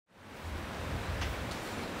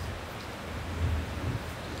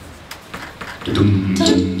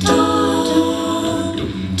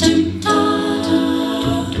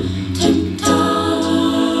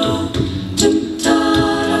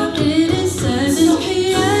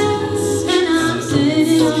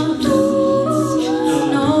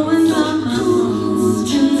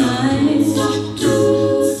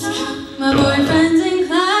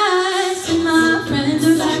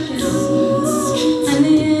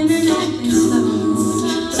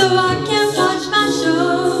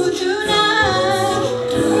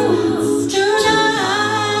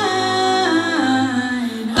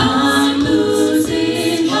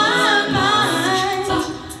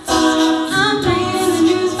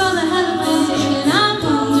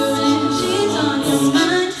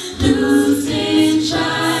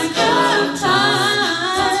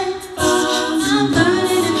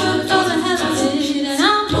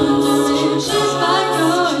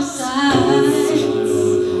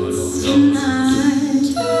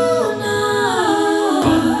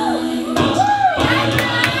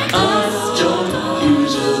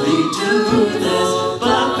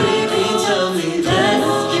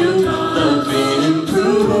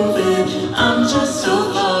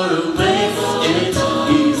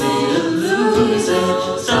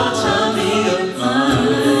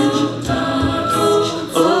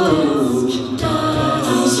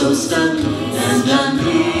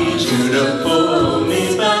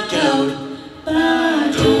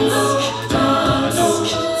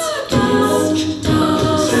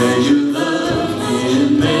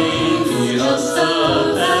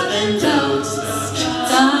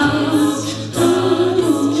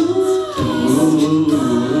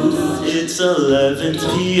It's 11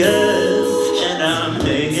 p.m. and I'm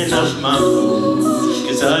hanging up my phone,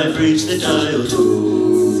 'cause I've reached the dial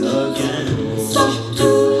tone again.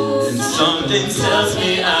 And something tells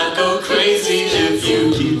me I go crazy if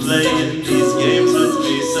you keep playing these games with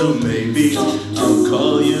me, so maybe I'll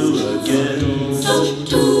call you again.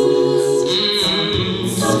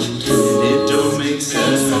 And it don't make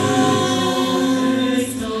sense.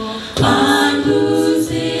 I'm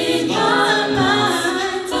losing my mind.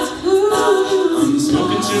 I'm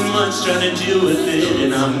smoking too much, trying to deal with it,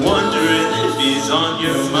 and I'm wondering if he's on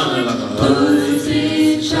your mind.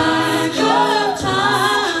 Losing track of time.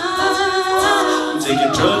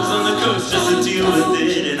 Taking drugs on the coast, just